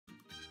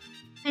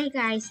Hey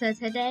guys, so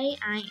today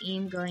I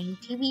am going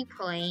to be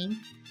playing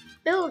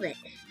Build It.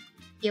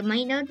 You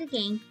might know the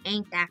game,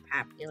 ain't that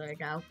popular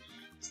though,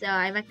 so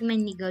I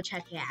recommend you go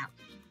check it out.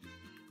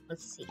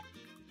 Let's see.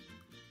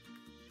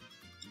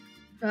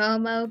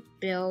 Promo,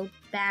 Build,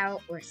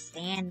 Battle, or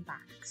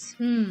Sandbox?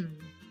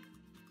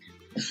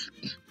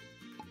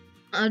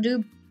 I'll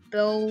do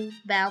Build,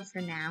 Battle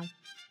for now.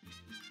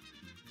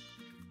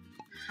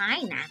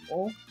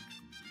 Pineapple?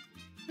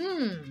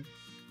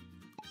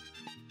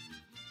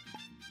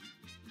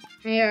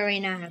 I already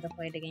know how to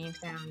play the game,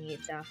 so I don't need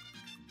the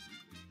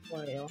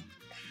tutorial.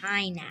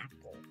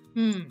 Pineapple.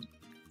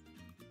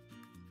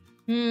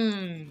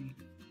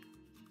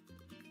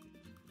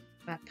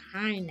 A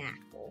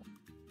pineapple.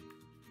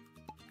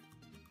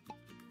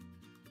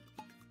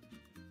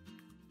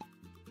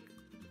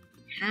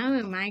 How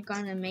am I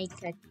gonna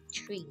make a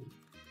tree?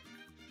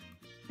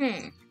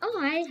 Oh,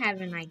 I have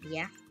an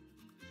idea.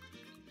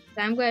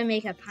 So I'm gonna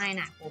make a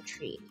pineapple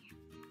tree.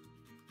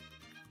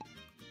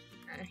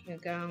 Here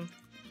we go.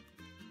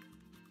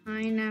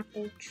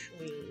 Pineapple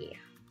tree.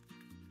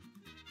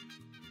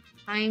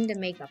 Time to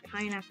make a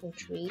pineapple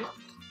tree.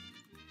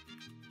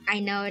 I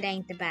know it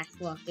ain't the best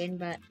looking,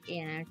 but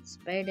you know, it's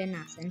better than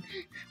nothing.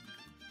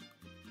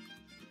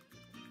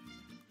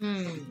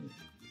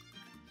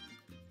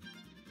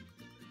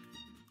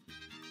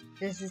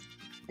 This is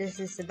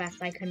the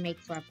best I could make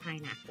for a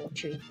pineapple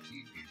tree.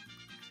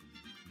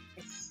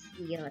 Let's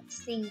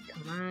see.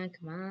 Come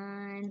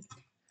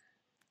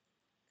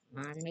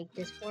on, make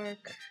this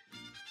work.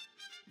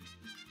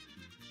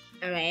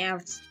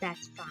 Alright,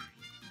 that's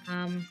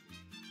fine.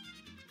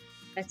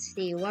 Let's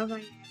see, what have I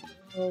had?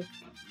 Oh,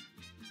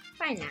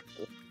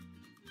 pineapple.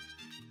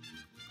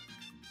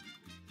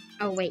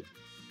 Oh, wait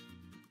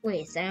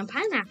a second,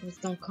 pineapples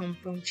don't come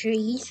from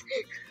trees.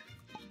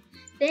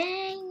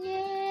 Dang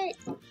it!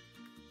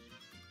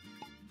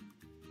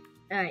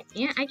 Alright,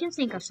 yeah, I can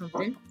think of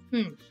something.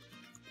 2,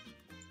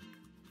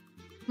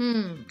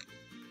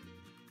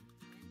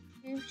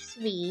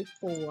 3,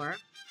 4.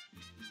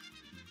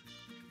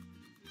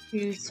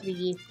 2,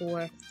 3,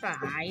 4,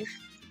 5.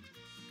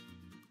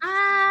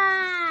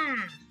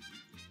 Ah!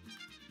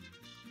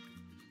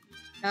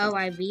 Oh,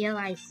 I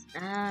realized.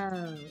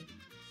 Oh,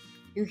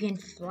 you can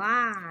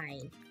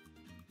fly.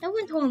 No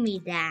one told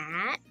me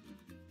that.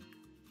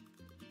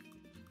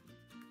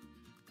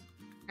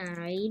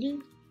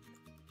 Alrighty.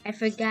 I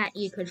forgot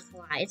you could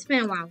fly. It's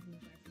been a while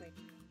since I played.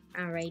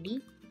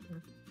 Alrighty.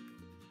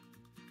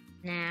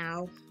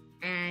 Now,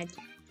 add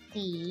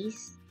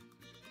these.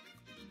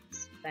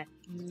 Put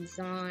these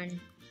on.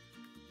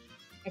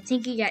 I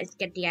think you guys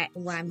get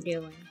what I'm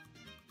doing.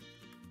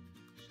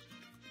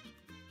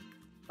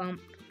 Bump.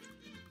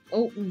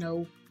 Oh,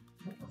 no.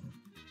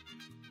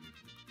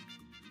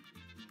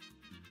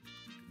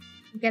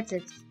 Guess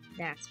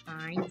that's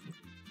fine.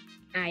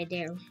 I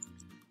do.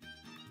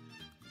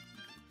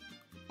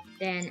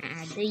 Then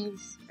add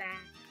these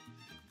back.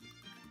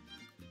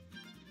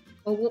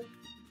 Oh, whoop.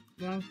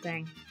 Wrong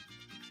thing.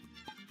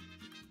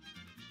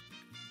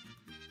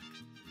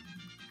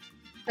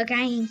 Look,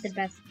 I ain't the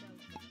best.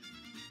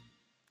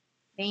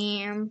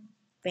 Bam,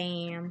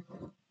 bam.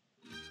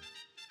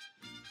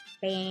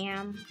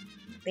 Bam,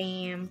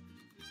 bam.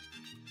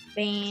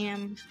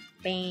 Bam,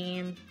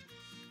 bam.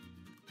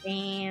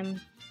 Bam,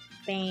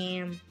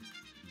 bam.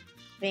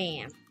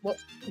 Bam. Whoop.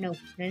 No.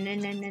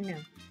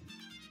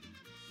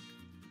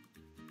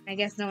 I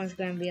guess no one's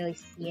gonna really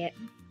see it.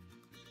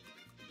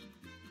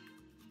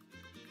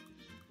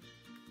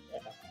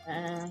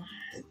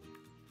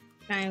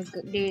 Trying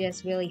to do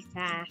this really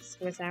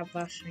fast without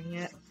rushing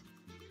it.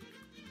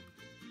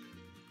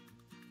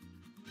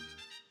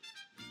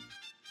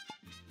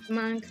 Come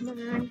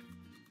on.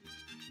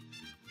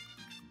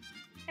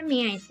 I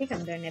mean, I think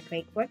I'm doing it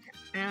pretty quick.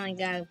 I only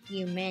got a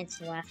few minutes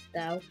left,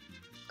 though.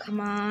 Come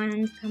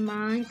on.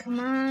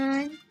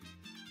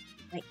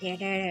 Right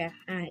there.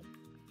 Alright.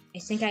 I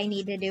think I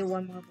need to do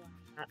one more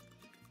block up.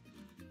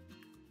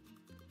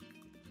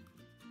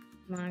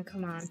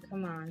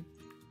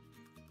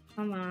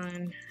 Come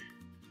on.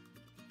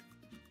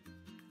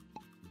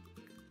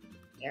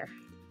 Here.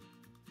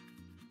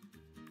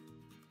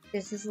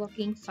 This is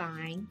looking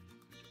fine.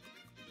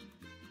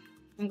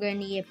 I'm going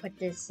to need to put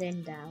this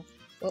in though.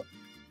 Oh.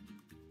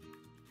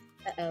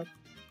 Uh-oh.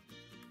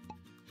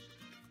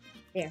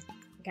 There.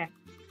 Okay.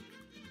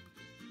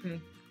 How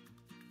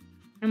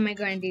am I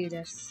going to do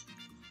this?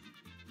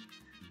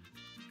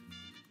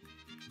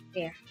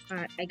 There.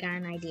 Alright, I got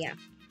an idea.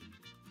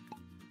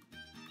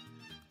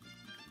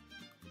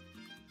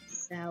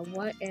 So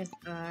what if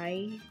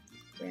I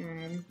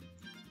then...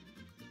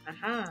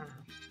 Aha!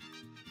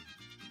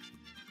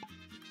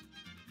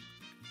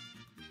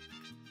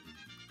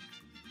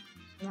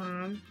 Come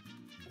on.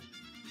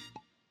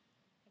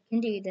 I can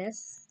do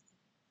this.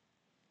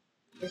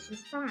 This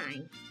is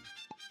fine.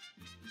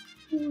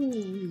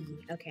 Ooh.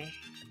 Okay,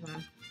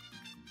 come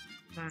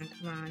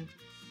on.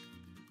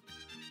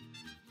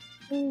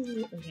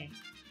 Ooh, okay.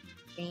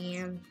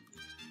 Bam.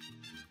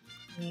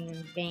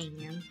 And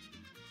bam.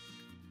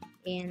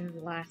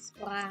 And last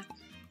block.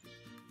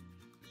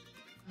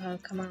 Oh,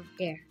 come on,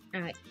 there.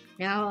 Alright,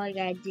 now all I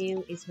gotta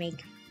do is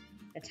make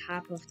the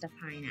top of the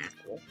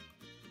pineapple.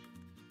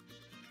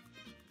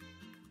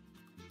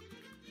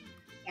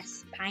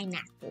 Yes,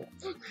 pineapple.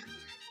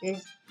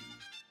 This,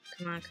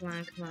 come on, come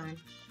on, come on.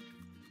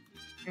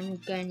 I'm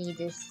gonna need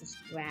this to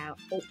sprout.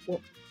 Oh,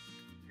 oh,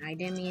 I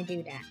didn't mean to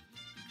do that.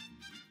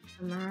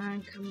 Come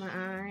on, come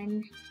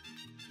on.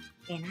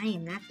 And I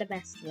am not the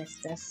best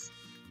with this.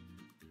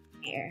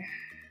 There.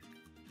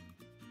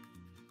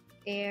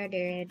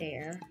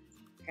 There.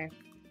 Okay.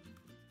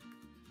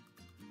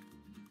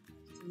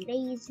 Two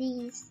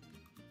daisies.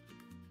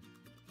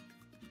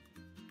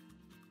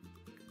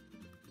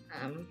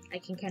 I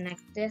can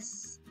connect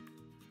this.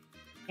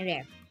 And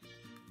there.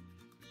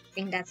 I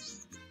think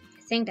that's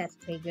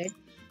pretty good.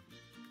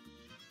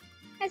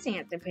 I think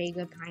that's a pretty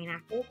good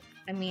pineapple.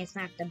 I mean, it's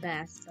not the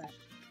best, but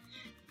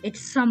it's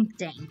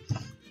something.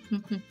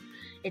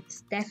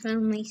 It's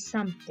definitely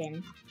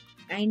something.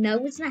 I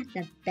know it's not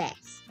the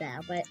best,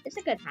 though, but it's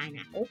a good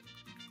pineapple.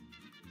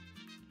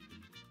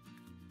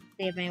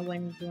 See if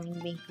anyone's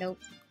doing me. Nope.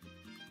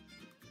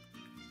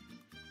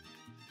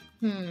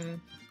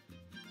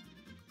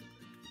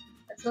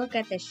 Let's look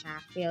at the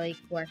shop really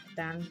quick,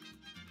 then.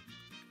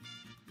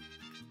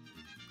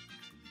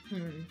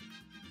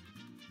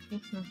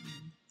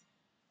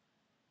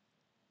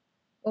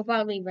 We'll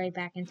probably be right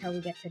back until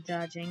we get to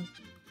judging.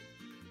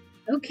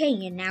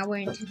 Okay, and now we're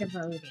into the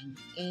voting.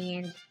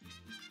 And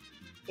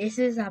this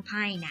is a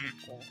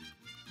pineapple.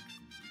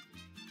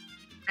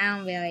 I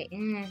don't really...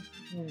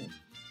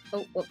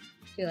 Oh,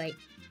 too late.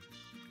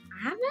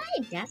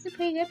 Alright, that's a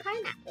pretty good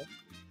pineapple.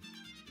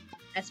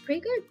 That's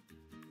pretty good.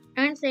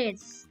 I wouldn't say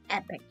it's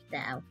epic,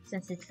 though,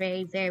 since it's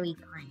very, very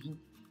plain.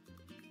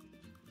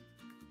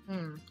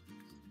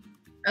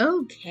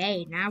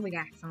 Okay, now we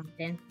got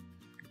something.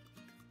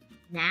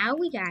 Now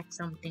we got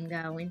something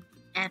going.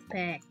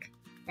 Epic.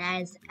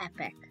 That is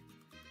epic.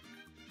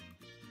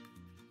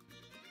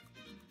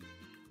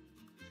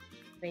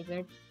 Pretty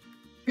good.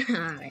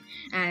 Alright.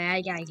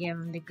 I gotta give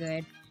him the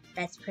good.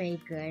 That's pretty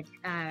good.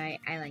 Alright,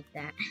 I like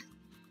that.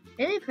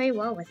 They did pretty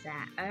well with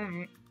that.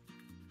 Alright.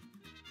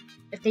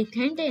 If they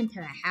turned it into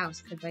a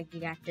house, cause like you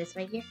got this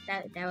right here,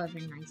 that would have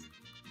been nice.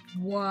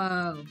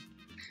 Whoa.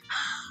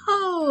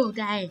 Oh,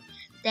 that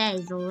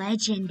is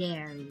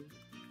legendary.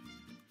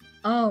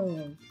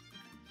 Oh.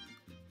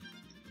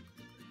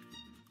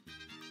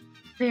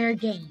 Fair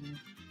game.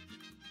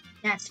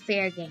 That's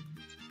fair game.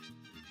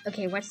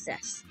 Okay, what's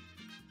this?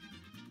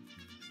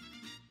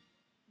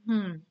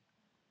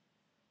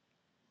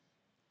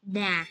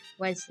 Nah,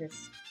 what's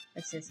this?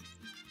 What's this?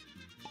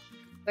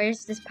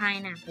 Where's this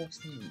pineapple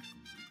scene?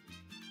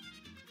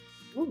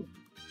 Ooh.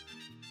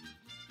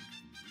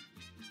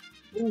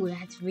 Ooh,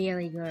 that's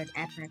really good.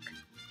 Epic.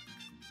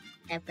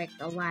 Epic.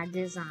 A lot of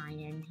design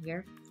in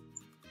here.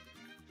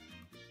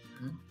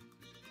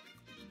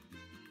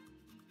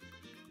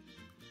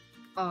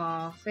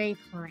 Oh, very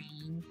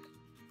plain.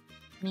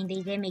 I mean,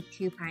 they did make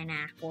 2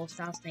 pineapples,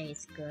 so I'll say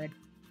it's good.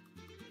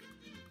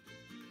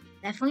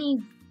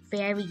 Definitely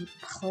very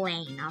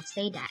plain. I'll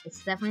say that.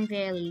 It's definitely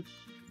very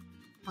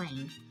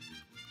plain.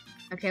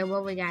 Okay,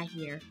 what we got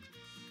here?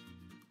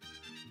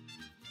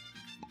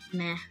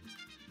 Meh.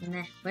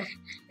 But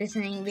this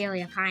ain't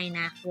really a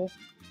pineapple.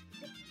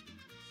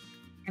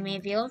 I mean,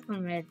 if you look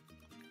from it,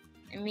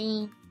 I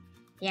mean,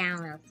 yeah, I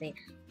don't know. See.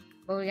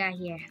 What we got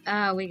here?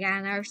 Oh, we got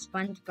another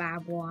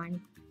SpongeBob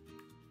one.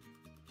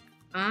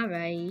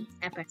 Alright,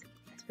 epic.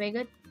 That's pretty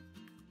good.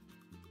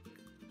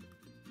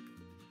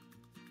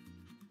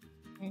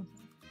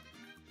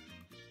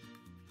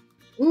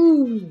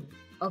 Ooh,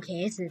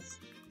 okay, this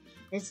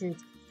is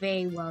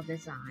very well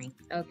designed.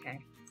 Okay,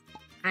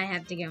 I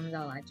have to give him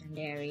the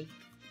legendary.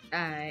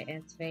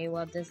 It's very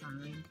well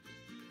designed.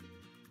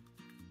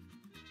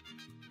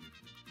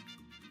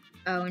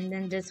 Oh, and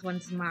then this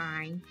one's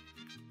mine.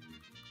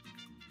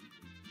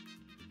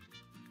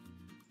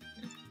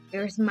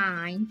 Here's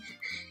mine.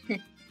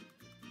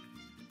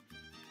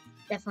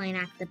 Definitely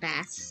not the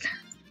best.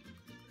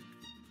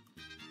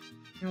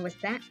 And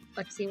with that,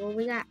 let's see what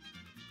we got.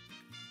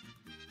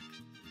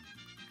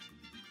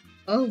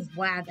 Oh,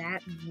 wow,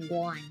 that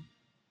won.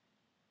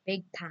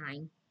 Big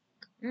time.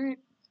 Alright.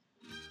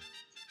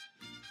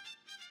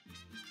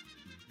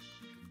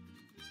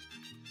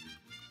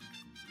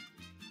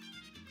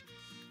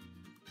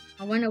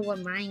 I wonder what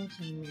mine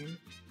came in.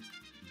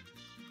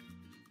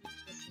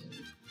 Let's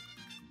see.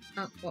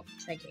 Oh,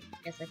 whoops, I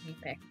guess I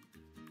can't pick.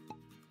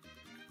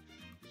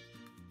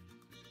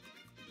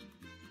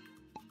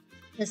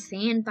 The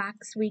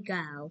sandbox we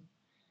go.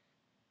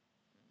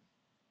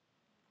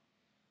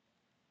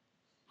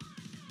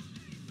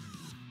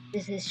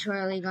 This is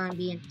surely gonna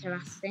be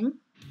interesting.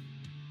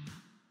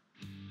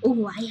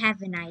 Oh, I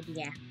have an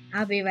idea.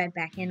 I'll be right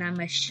back and I'm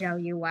gonna show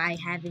you what I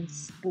have in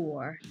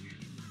store.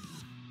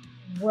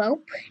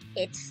 Well,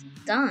 it's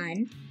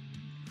done.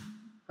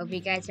 Hope you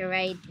guys are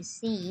ready to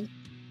see.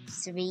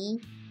 3,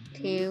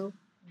 2,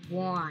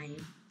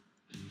 1.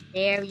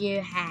 There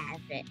you have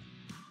it.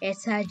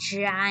 It's a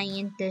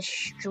giant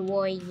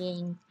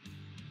destroying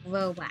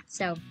robot.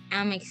 So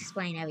I'm gonna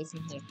explain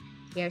everything here.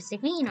 Here's the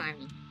Green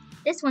Army.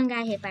 This one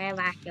got hit by a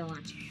rocket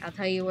launcher. I'll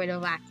tell you where the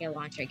rocket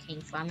launcher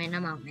came from in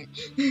a moment.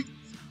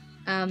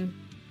 um,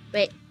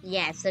 but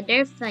yeah, so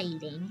they're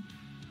fighting.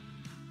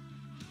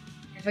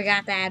 I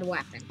forgot to add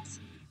weapons.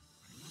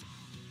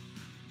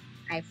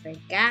 I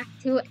forgot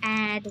to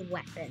add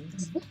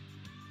weapons.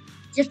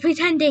 Just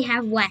pretend they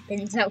have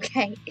weapons,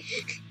 okay?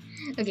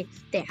 Okay,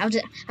 there. I'll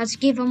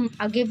give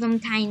them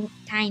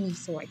tiny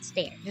swords.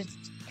 There.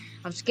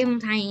 I'll just give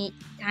them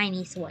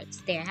tiny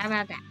swords. There. How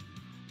about that?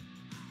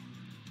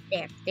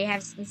 There. They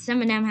have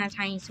some of them have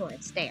tiny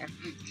swords. There.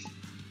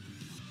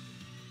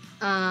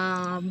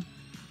 I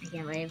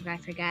can't believe I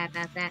forgot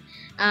about that.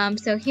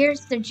 So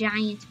here's the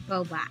giant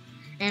robot,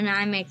 and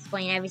I'm gonna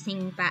explain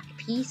everything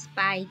piece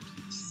by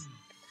piece.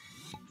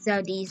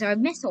 So these are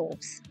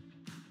missiles.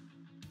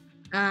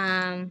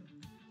 One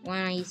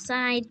on each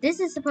side. This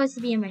is supposed to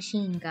be a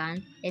machine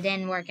gun. It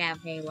didn't work out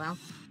very well.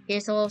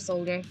 Here's a little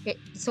soldier. The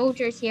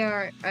soldiers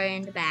here are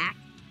in the back.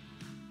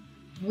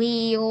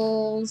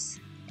 Wheels,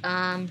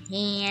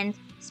 hand,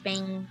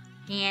 spinning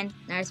hand,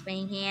 another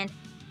spinning hand,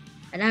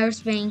 another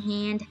spinning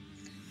hand,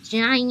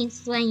 giant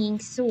slaying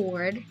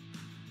sword,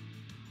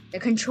 the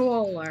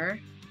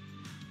controller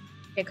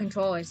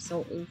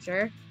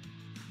soldier.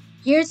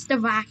 Here's the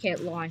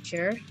rocket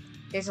launcher.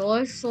 There's a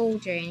little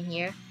soldier in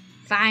here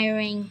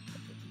firing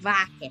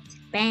rockets.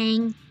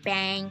 Bang,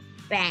 bang,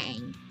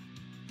 bang.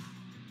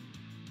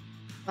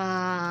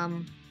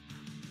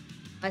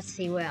 Let's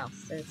see what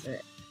else is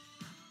it.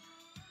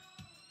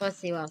 Let's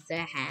see what else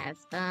I have.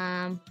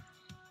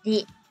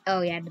 The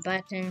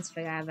buttons.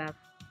 Forgot about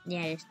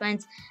the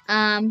buttons.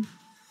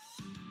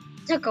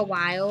 Took a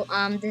while.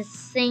 This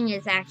thing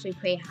is actually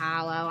pretty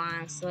hollow,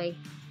 honestly.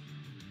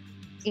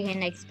 You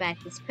can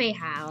expect it's pretty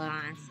hollow,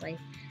 honestly.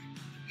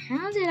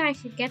 How did I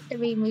forget to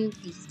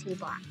remove these two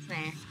blocks?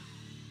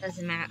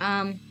 Doesn't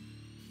matter.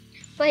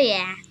 But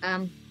yeah,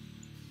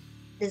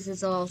 this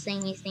is all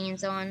thing he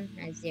stands on,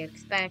 as you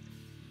expect.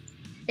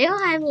 They all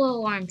have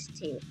little arms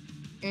too.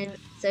 And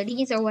so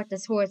these are what the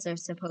swords are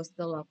supposed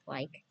to look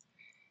like.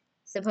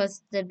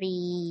 Supposed to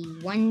be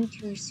 1,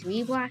 2,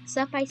 3 blocks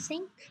up, I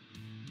think.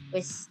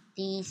 With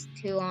these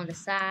two on the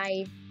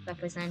side,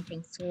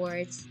 representing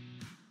swords.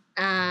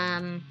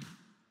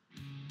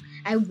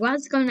 I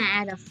was gonna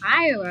add a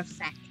fire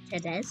effect to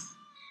this,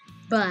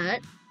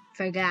 but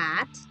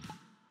forgot.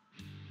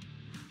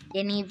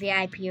 You need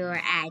VIP or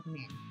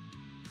admin.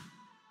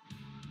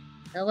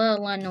 A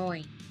little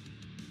annoying.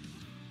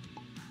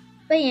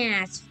 But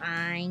yeah, it's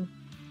fine.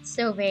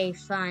 Still very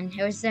fun.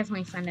 It was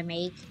definitely fun to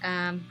make.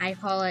 I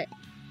call it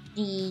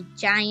the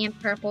Giant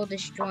Purple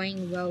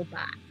Destroying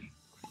Robot.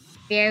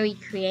 Very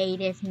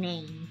creative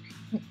name.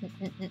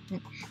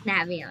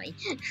 Not really.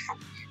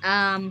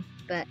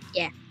 But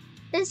yeah.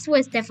 This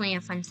was definitely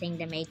a fun thing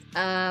to make.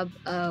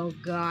 Oh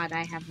god,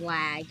 I have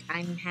lag.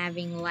 I'm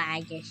having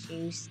lag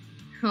issues.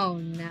 Oh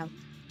no.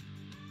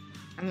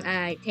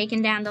 I'm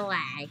taking down the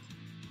lag.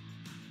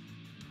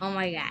 Oh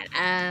my god.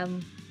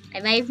 I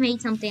may have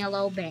made something a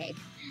little big.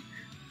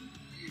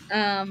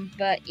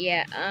 But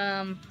yeah,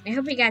 I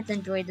hope you guys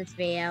enjoyed this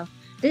video.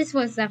 This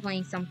was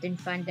definitely something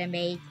fun to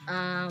make.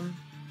 But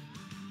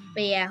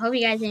yeah, hope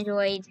you guys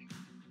enjoyed.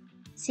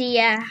 See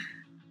ya.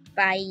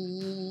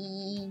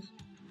 Bye.